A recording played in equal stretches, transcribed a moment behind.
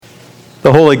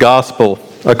The Holy Gospel,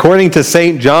 according to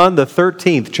St. John, the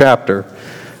 13th chapter.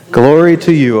 Glory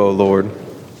to you, O Lord.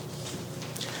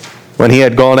 When he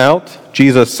had gone out,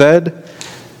 Jesus said,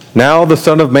 "Now the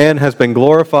Son of Man has been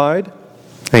glorified,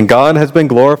 and God has been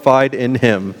glorified in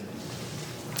him.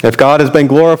 If God has been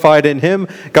glorified in him,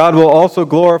 God will also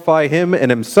glorify him in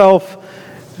himself,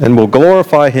 and will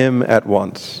glorify him at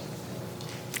once.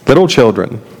 Little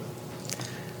children,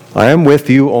 I am with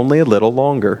you only a little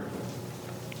longer.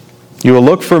 You will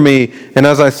look for me, and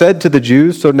as I said to the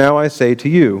Jews, so now I say to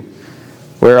you,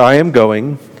 where I am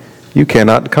going, you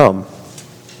cannot come.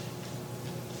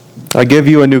 I give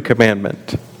you a new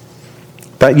commandment,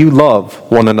 that you love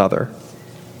one another.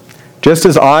 Just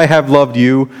as I have loved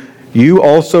you, you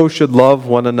also should love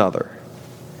one another.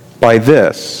 By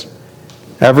this,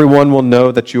 everyone will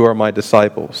know that you are my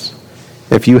disciples,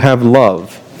 if you have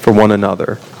love for one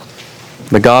another."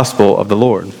 The Gospel of the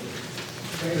Lord.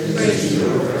 Praise you,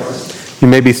 Lord. You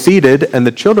may be seated, and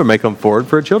the children may come forward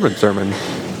for a children's sermon.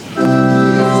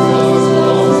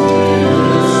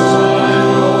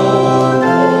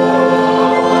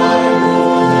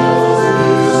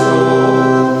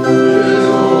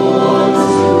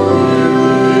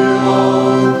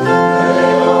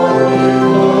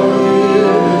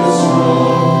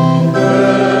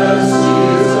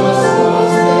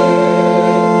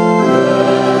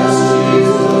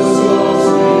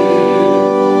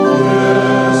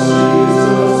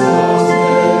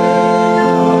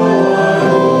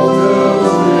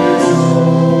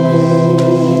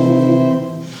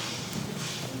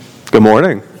 Good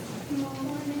morning.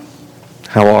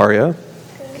 How are you?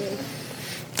 Good.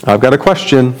 I've got a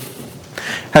question.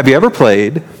 Have you ever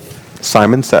played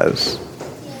Simon Says?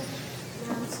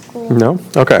 No?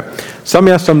 Okay. Some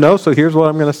yes, some no, so here's what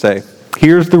I'm going to say.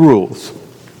 Here's the rules.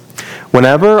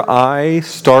 Whenever I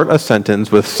start a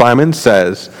sentence with Simon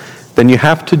Says, then you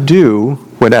have to do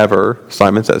whatever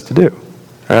Simon says to do.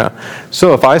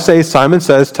 So if I say Simon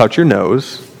says touch your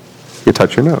nose, you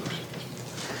touch your nose.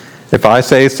 If I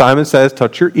say Simon says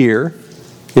touch your ear,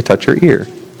 you touch your ear.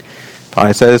 If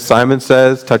I say Simon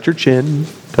says touch your chin,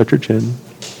 touch your chin.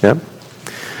 Yep.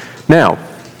 Now,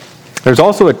 there's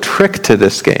also a trick to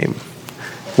this game,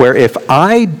 where if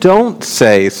I don't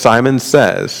say Simon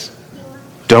says,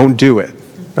 don't do it.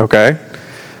 Okay?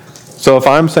 So if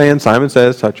I'm saying Simon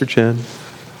says touch your chin,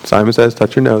 Simon says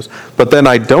touch your nose, but then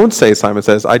I don't say Simon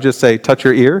says, I just say touch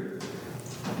your ear,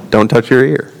 don't touch your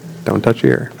ear. Don't touch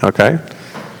your ear. Okay?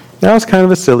 Now it's kind of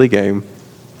a silly game,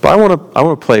 but I want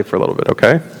to play for a little bit,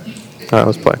 okay? All right,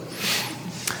 let's play.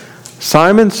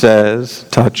 Simon says,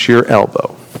 touch your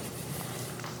elbow.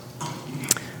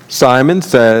 Simon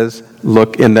says,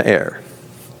 look in the air.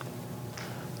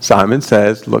 Simon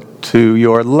says, look to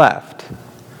your left.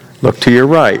 Look to your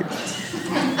right.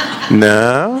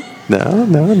 No.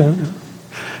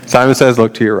 Simon says,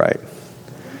 look to your right.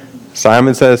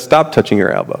 Simon says, stop touching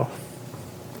your elbow.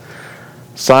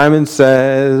 Simon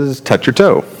says, touch your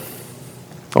toe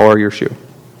or your shoe.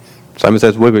 Simon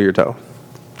says, wiggle your toe.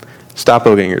 Stop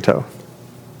wiggling your toe.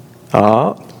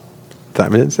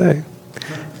 Simon didn't say.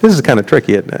 This is kind of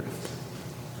tricky, isn't it?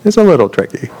 It's a little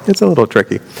tricky.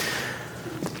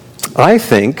 I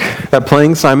think that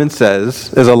playing Simon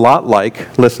Says is a lot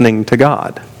like listening to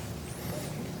God.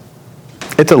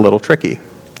 It's a little tricky,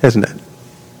 isn't it?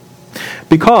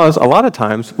 Because a lot of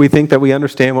times we think that we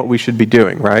understand what we should be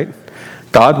doing, right?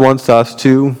 God wants us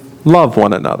to love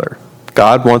one another.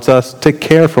 God wants us to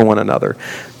care for one another.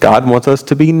 God wants us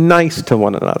to be nice to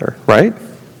one another, right?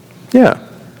 Yeah.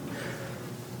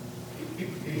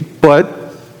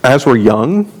 But as we're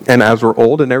young and as we're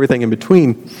old and everything in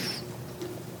between,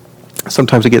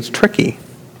 sometimes it gets tricky.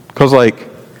 Because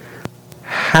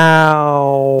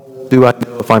how do I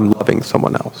know if I'm loving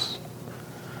someone else?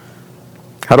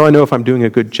 How do I know if I'm doing a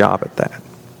good job at that?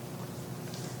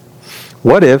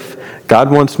 What if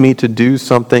God wants me to do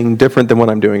something different than what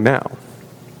I'm doing now?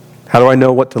 How do I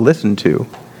know what to listen to?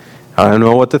 How do I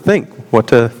know what to think? What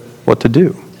to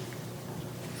do?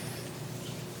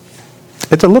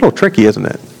 It's a little tricky, isn't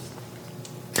it?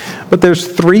 But there's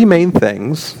three main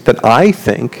things that I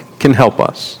think can help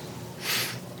us.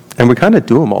 And we kind of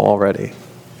do them all already.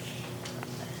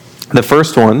 The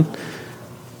first one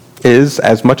is,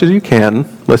 as much as you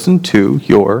can, listen to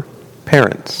your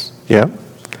parents. Yeah?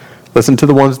 Listen to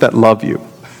the ones that love you.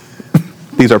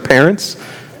 These are parents.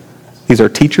 These are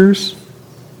teachers.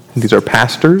 These are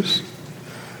pastors.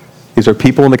 These are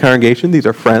people in the congregation. These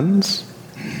are friends.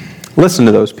 Listen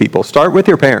to those people. Start with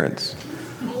your parents.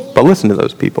 But listen to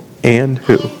those people. And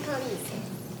who?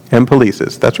 And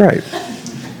polices. That's right.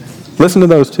 Listen to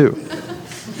those too.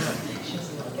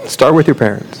 Start with your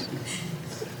parents.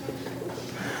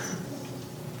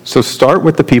 So start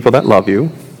with the people that love you.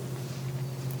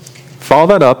 Follow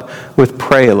that up with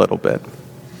pray a little bit.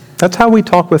 That's how we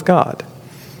talk with God.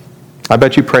 I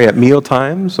bet you pray at meal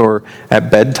times or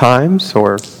at bedtimes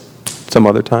or some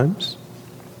other times.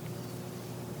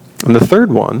 And the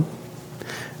third one,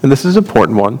 and this is an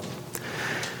important one,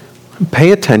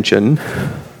 pay attention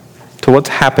to what's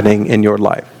happening in your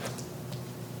life.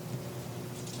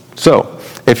 So,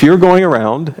 if you're going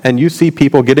around and you see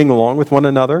people getting along with one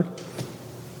another,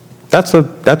 that's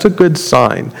a good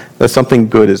sign that something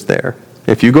good is there.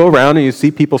 If you go around and you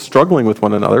see people struggling with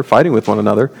one another, fighting with one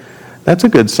another, that's a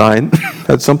good sign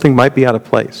that something might be out of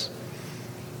place.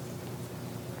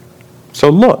 So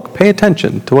look, pay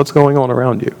attention to what's going on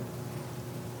around you.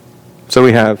 So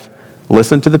we have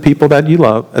listen to the people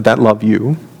that love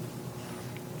you,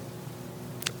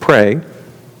 pray,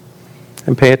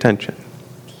 and pay attention.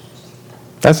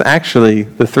 That's actually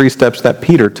the 3 steps that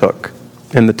Peter took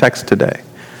in the text today.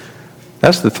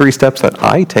 That's the 3 steps that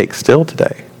I take still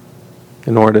today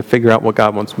in order to figure out what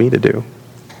God wants me to do.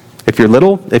 If you're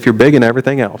little, if you're big, and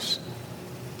everything else,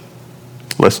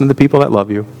 listen to the people that love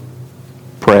you,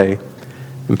 pray,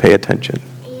 and pay attention.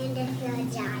 And if you're a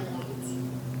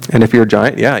giant. And if you're a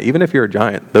giant, yeah, even if you're a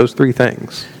giant, those 3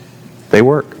 things, they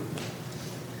work.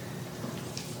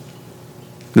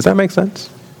 Does that make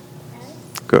sense?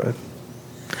 Good.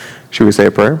 Should we say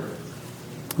a prayer?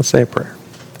 Let's say a prayer.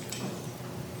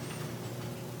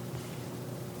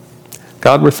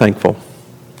 God, we're thankful.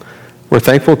 We're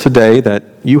thankful today that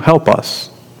you help us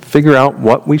figure out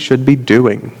what we should be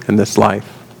doing in this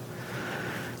life.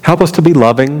 Help us to be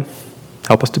loving.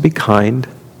 Help us to be kind.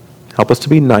 Help us to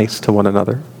be nice to one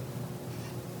another.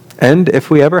 And if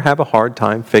we ever have a hard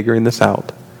time figuring this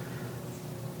out,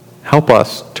 help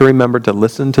us to remember to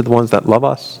listen to the ones that love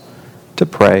us, to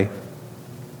pray,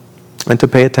 and to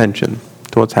pay attention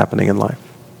to what's happening in life.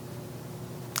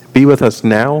 Be with us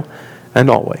now and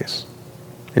always.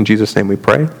 In Jesus' name we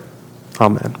pray.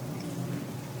 Amen.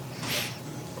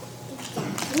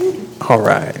 All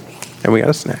right. And we got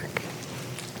a snack.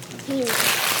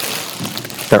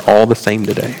 They're all the same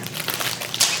today.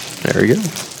 There you go.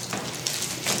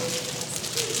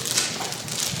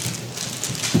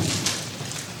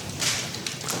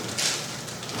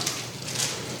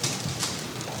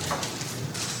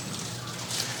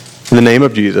 In the name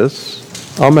of Jesus,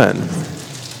 amen.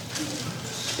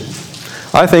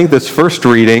 I think this first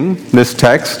reading, this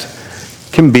text,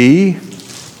 can be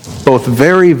both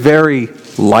very, very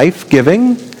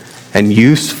life-giving and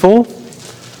useful,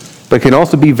 but can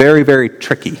also be very, very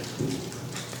tricky.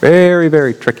 Very,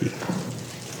 very tricky.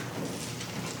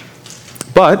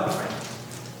 But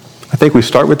I think we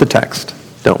start with the text,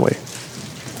 don't we?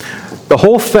 The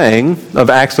whole thing of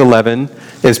Acts 11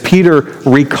 is Peter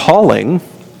recalling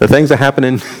the things that happen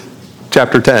in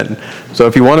chapter 10. So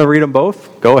if you want to read them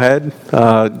both, go ahead.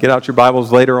 Get out your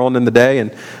Bibles later on in the day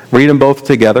and read them both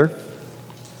together.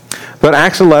 But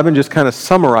Acts 11 just kind of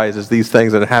summarizes these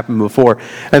things that had happened before.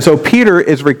 And so Peter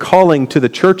is recalling to the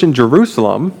church in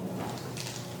Jerusalem,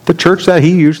 the church that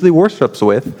he usually worships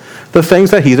with, the things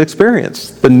that he's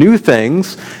experienced, the new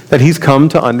things that he's come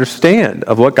to understand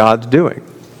of what God's doing.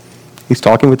 He's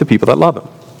talking with the people that love him.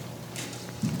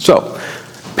 So,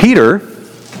 Peter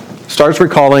starts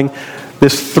recalling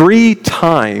this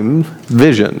 3-time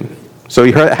vision. So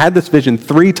he had this vision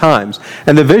 3 times.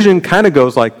 And the vision kind of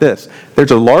goes like this.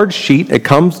 There's a large sheet. It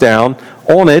comes down.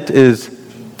 On it is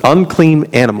unclean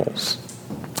animals.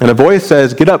 And a voice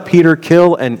says, "Get up, Peter,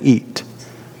 kill and eat."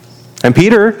 And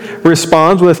Peter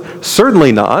responds with,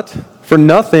 "Certainly not, for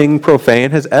nothing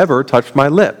profane has ever touched my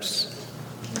lips."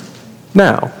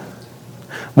 Now,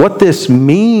 what this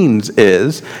means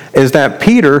is that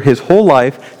Peter, his whole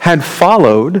life, had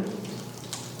followed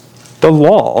the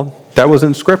law that was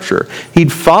in Scripture.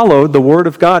 He'd followed the Word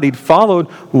of God. He'd followed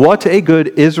what a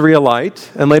good Israelite,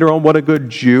 and later on what a good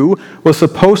Jew, was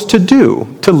supposed to do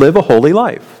to live a holy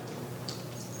life.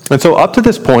 And so up to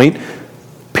this point,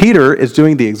 Peter is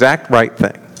doing the exact right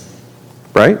thing.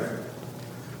 Right?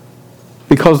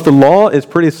 Because the law is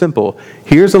pretty simple.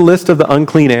 Here's a list of the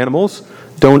unclean animals.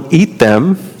 Don't eat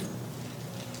them.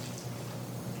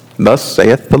 Thus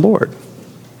saith the Lord.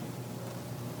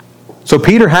 So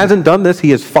Peter hasn't done this. He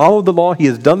has followed the law. He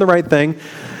has done the right thing.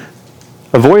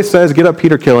 A voice says, "Get up,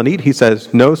 Peter, kill and eat." He says,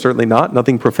 "No, certainly not.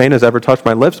 Nothing profane has ever touched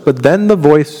my lips." But then the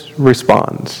voice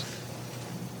responds,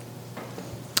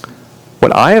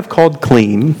 "What I have called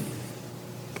clean,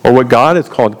 or what God has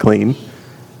called clean,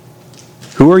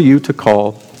 who are you to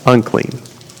call unclean?"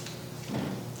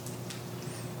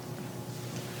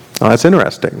 Now, that's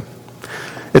interesting.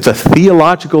 It's a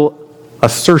theological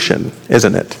assertion,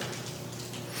 isn't it?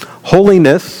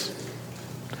 Holiness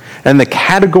and the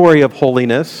category of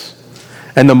holiness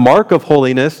and the mark of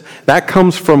holiness, that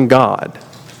comes from God,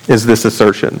 is this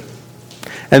assertion.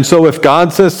 And so if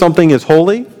God says something is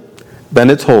holy, then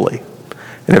it's holy.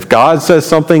 And if God says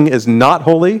something is not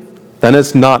holy, then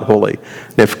it's not holy.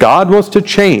 And if God wants to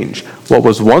change what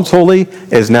was once holy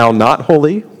is now not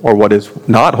holy, or what is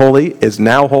not holy is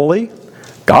now holy,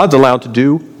 God's allowed to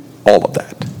do all of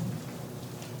that.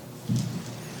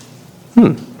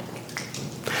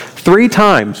 3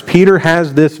 times Peter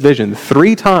has this vision.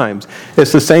 3 times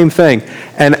it's the same thing.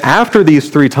 And after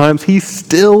these 3 times, he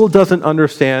still doesn't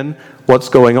understand what's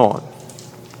going on.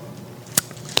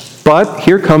 But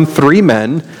here come 3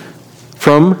 men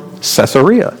from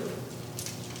Caesarea.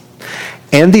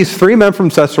 And these 3 men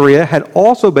from Caesarea had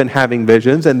also been having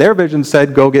visions, and their vision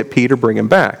said, go get Peter, bring him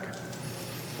back.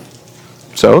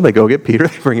 So they go get Peter,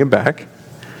 they bring him back.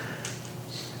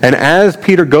 And as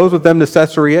Peter goes with them to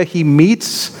Caesarea, he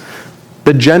meets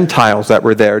the Gentiles that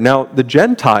were there. Now, the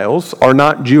Gentiles are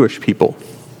not Jewish people.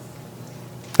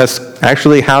 That's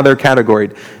actually how they're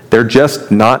categorized. They're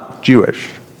just not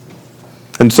Jewish.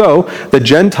 And so, the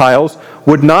Gentiles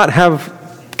would not have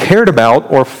cared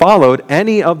about or followed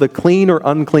any of the clean or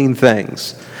unclean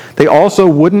things. They also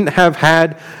wouldn't have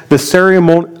had the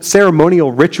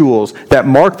ceremonial rituals that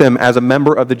mark them as a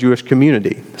member of the Jewish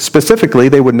community. Specifically,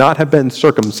 they would not have been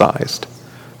circumcised.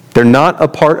 They're not a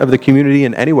part of the community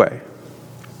in any way.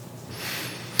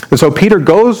 And so Peter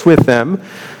goes with them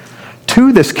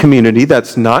to this community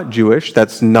that's not Jewish,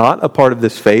 that's not a part of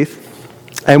this faith.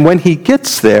 And when he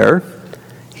gets there,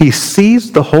 he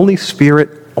sees the Holy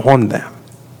Spirit on them.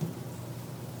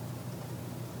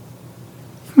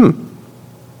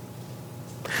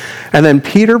 And then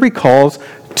Peter recalls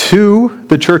to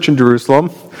the church in Jerusalem,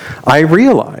 I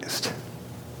realized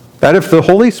that if the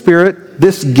Holy Spirit,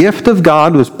 this gift of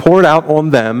God, was poured out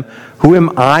on them, who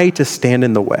am I to stand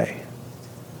in the way?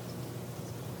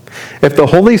 If the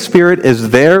Holy Spirit is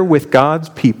there with God's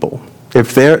people,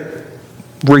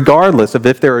 regardless of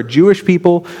if they're a Jewish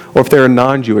people or if they're a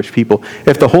non-Jewish people,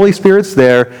 if the Holy Spirit's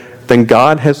there, then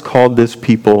God has called this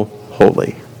people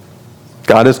holy.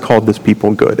 God has called this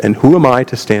people good. And who am I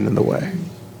to stand in the way?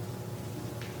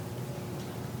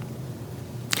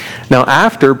 Now,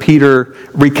 after Peter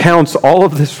recounts all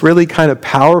of this really kind of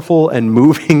powerful and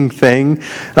moving things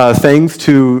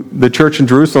to the church in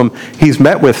Jerusalem, he's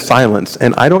met with silence.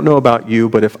 And I don't know about you,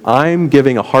 but if I'm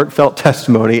giving a heartfelt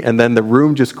testimony and then the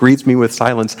room just greets me with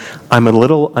silence, I'm a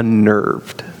little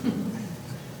unnerved.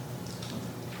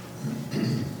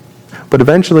 But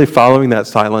eventually, following that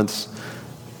silence,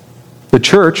 the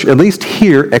church, at least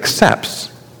here,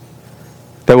 accepts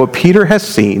that what Peter has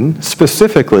seen,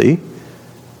 specifically,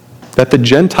 that the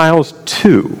Gentiles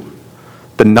too,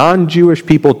 the non-Jewish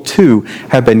people too,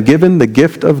 have been given the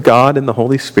gift of God and the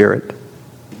Holy Spirit.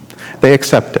 They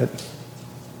accept it.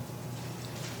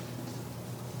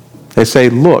 They say,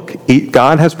 look,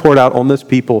 God has poured out on this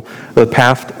people the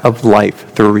path of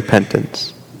life through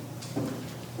repentance.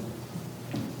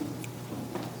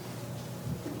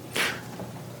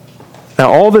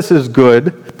 Now, all this is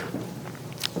good,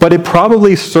 but it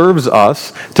probably serves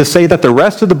us to say that the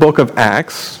rest of the book of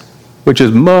Acts, which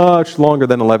is much longer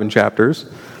than 11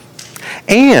 chapters,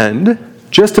 and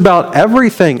just about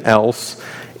everything else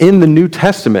in the New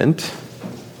Testament,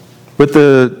 with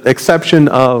the exception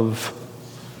of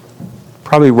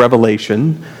probably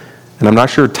Revelation, and I'm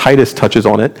not sure Titus touches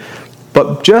on it,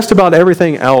 but just about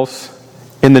everything else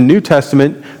in the New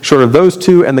Testament, short of those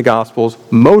 2 and the Gospels,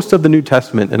 most of the New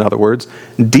Testament, in other words,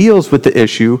 deals with the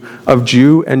issue of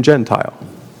Jew and Gentile.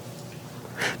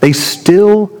 They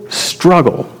still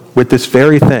struggle with this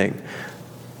very thing,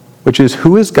 which is,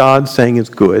 who is God saying is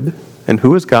good and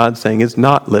who is God saying is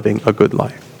not living a good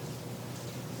life?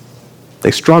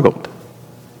 They struggled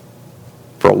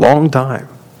for a long time.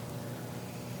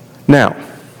 Now,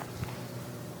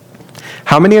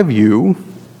 how many of you,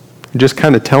 just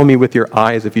kind of tell me with your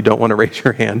eyes if you don't want to raise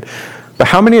your hand, but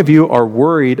how many of you are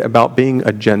worried about being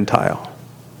a Gentile?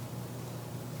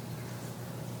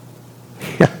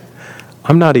 Yeah,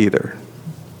 I'm not either.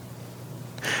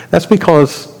 That's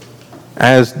because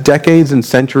as decades and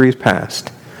centuries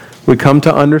passed, we come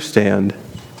to understand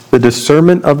the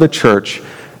discernment of the church,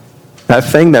 that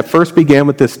thing that first began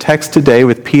with this text today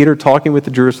with Peter talking with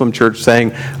the Jerusalem church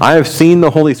saying, I have seen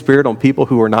the Holy Spirit on people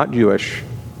who are not Jewish.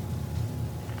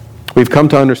 We've come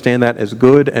to understand that as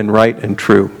good and right and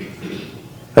true.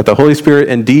 That the Holy Spirit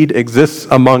indeed exists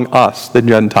among us, the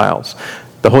Gentiles.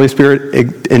 The Holy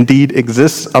Spirit indeed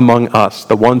exists among us,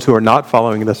 the ones who are not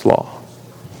following this law.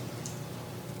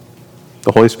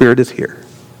 The Holy Spirit is here.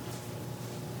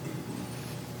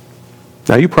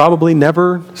 Now, you probably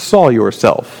never saw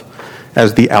yourself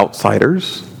as the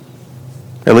outsiders,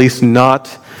 at least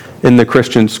not in the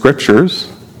Christian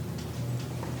scriptures.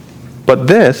 But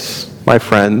this, my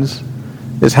friends,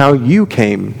 is how you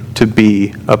came to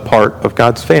be a part of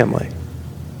God's family.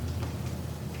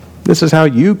 This is how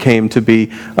you came to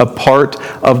be a part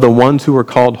of the ones who were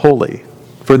called holy.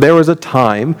 For there was a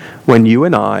time when you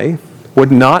and I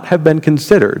would not have been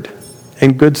considered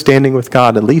in good standing with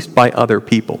God, at least by other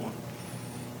people.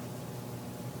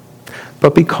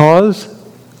 But because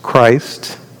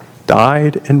Christ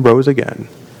died and rose again,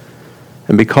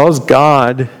 and because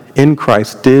God in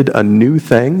Christ did a new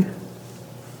thing,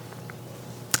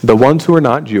 the ones who are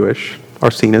not Jewish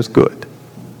are seen as good.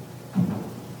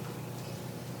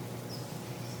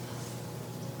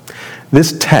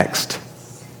 This text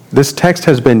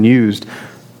has been used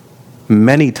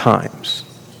many times.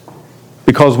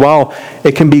 Because while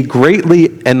it can be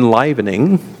greatly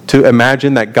enlivening to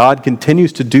imagine that God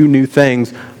continues to do new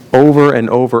things over and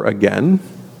over again,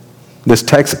 this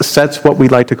text sets what we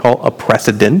like to call a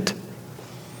precedent.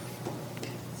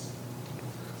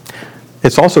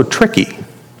 It's also tricky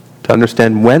to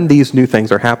understand when these new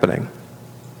things are happening.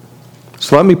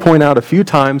 So let me point out a few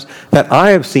times that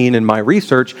I have seen in my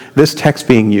research this text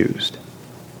being used.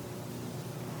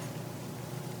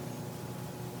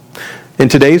 In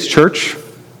today's church,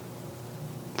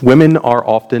 women are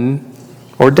often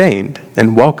ordained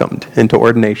and welcomed into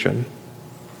ordination.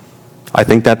 I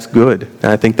think that's good, and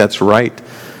I think that's right,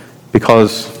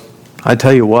 because I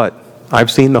tell you what,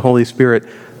 I've seen the Holy Spirit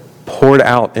poured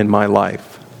out in my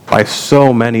life by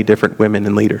so many different women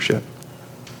in leadership.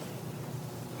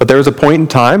 But there was a point in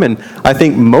time, and I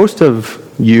think most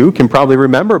of you can probably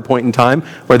remember a point in time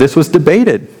where this was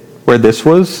debated, where this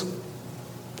was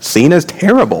seen as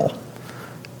terrible,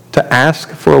 to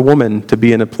ask for a woman to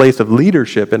be in a place of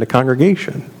leadership in a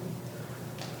congregation.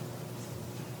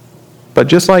 But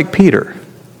just like Peter,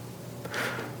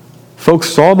 folks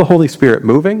saw the Holy Spirit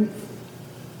moving,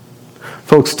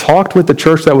 folks talked with the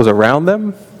church that was around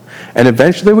them, and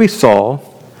eventually we saw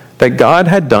that God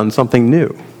had done something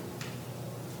new.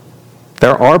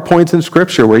 There are points in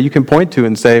Scripture where you can point to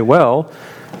and say, well,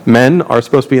 men are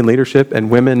supposed to be in leadership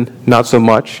and women not so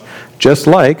much, just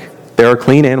like there are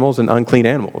clean animals and unclean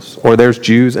animals, or there's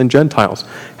Jews and Gentiles.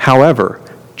 However,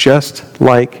 just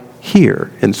like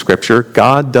here in Scripture,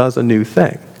 God does a new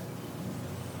thing.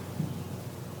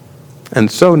 And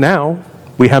so now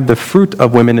we have the fruit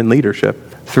of women in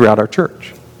leadership throughout our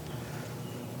church.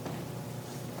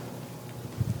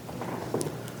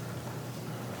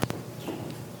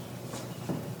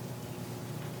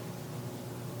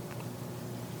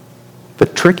 The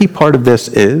tricky part of this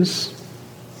is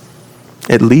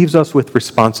it leaves us with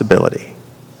responsibility.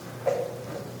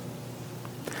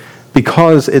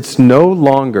 Because it's no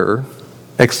longer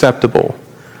acceptable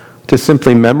to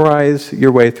simply memorize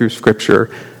your way through Scripture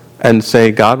and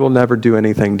say, God will never do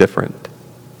anything different.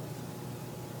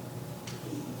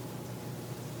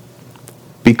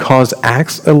 Because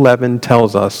Acts 11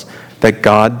 tells us that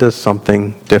God does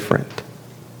something different.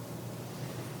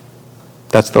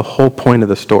 That's the whole point of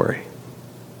the story.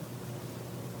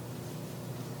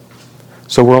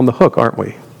 So we're on the hook, aren't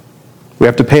we? We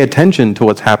have to pay attention to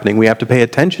what's happening. We have to pay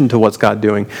attention to what's God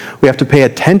doing. We have to pay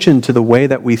attention to the way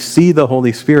that we see the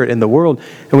Holy Spirit in the world.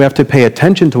 And we have to pay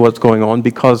attention to what's going on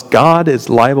because God is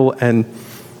liable and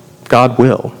God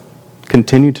will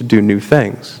continue to do new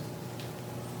things.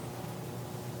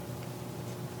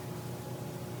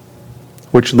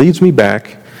 Which leads me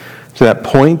back to that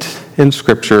point in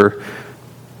Scripture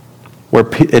where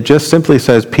it just simply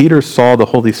says Peter saw the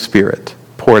Holy Spirit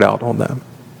poured out on them.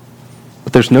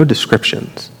 But there's no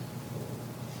descriptions.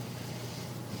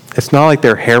 It's not like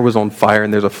their hair was on fire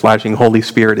and there's a flashing Holy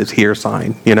Spirit is here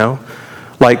sign, you know?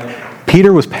 Like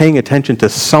Peter was paying attention to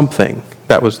something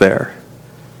that was there.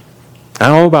 I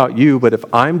don't know about you, but if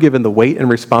I'm given the weight and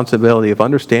responsibility of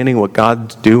understanding what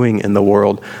God's doing in the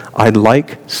world, I'd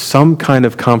like some kind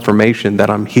of confirmation that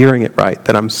I'm hearing it right,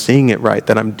 that I'm seeing it right,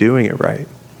 that I'm doing it right.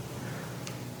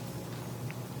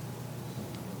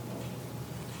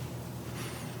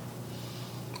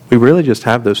 We really just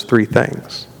have those three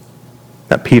things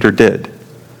that Peter did.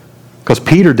 Because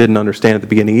Peter didn't understand at the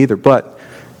beginning either, but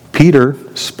Peter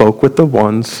spoke with the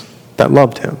ones that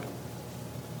loved him.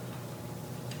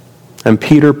 And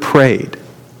Peter prayed.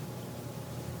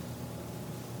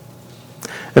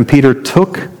 And Peter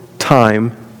took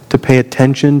time to pay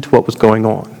attention to what was going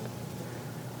on.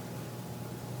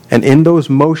 And in those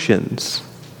motions,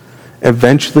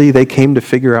 eventually they came to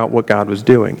figure out what God was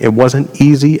doing. It wasn't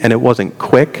easy and it wasn't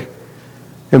quick.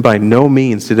 And by no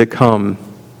means did it come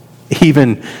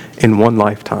even in one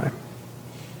lifetime.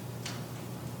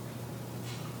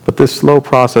 But this slow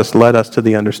process led us to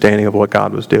the understanding of what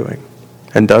God was doing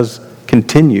and does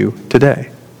continue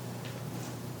today.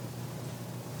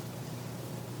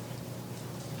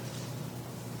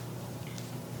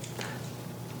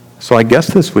 So I guess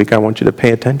this week I want you to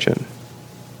pay attention.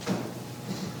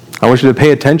 I want you to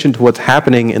pay attention to what's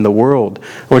happening in the world.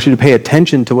 I want you to pay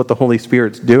attention to what the Holy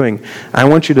Spirit's doing. I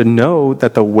want you to know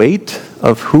that the weight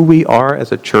of who we are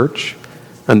as a church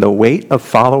and the weight of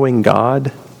following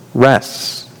God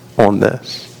rests on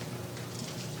this.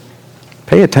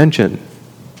 Pay attention.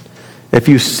 If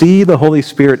you see the Holy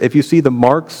Spirit, if you see the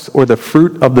marks or the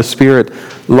fruit of the Spirit,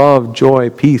 love, joy,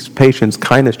 peace, patience,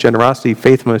 kindness, generosity,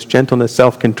 faithfulness, gentleness,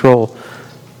 self-control,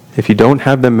 if you don't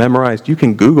have them memorized, you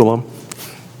can Google them.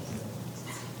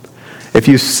 If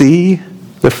you see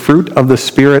the fruit of the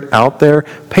Spirit out there,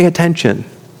 pay attention.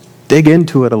 Dig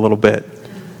into it a little bit.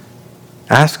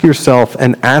 Ask yourself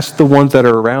and ask the ones that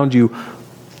are around you,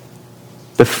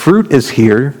 the fruit is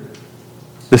here.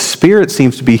 The Spirit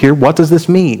seems to be here. What does this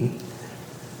mean?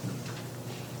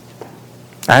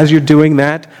 As you're doing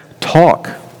that, talk.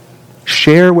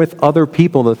 Share with other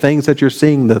people the things that you're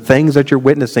seeing, the things that you're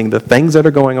witnessing, the things that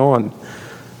are going on.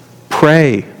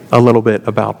 Pray a little bit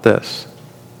about this.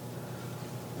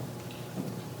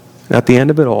 At the end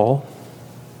of it all,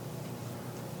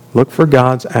 look for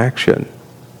God's action.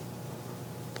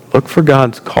 Look for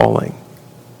God's calling.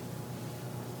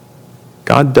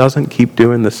 God doesn't keep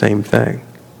doing the same thing.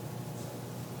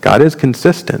 God is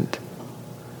consistent,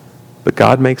 but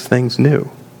God makes things new,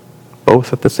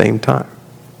 both at the same time.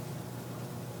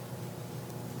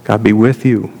 God be with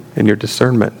you in your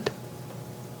discernment.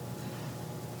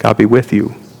 God be with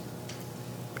you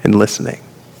in listening.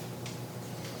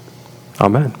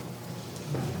 Amen.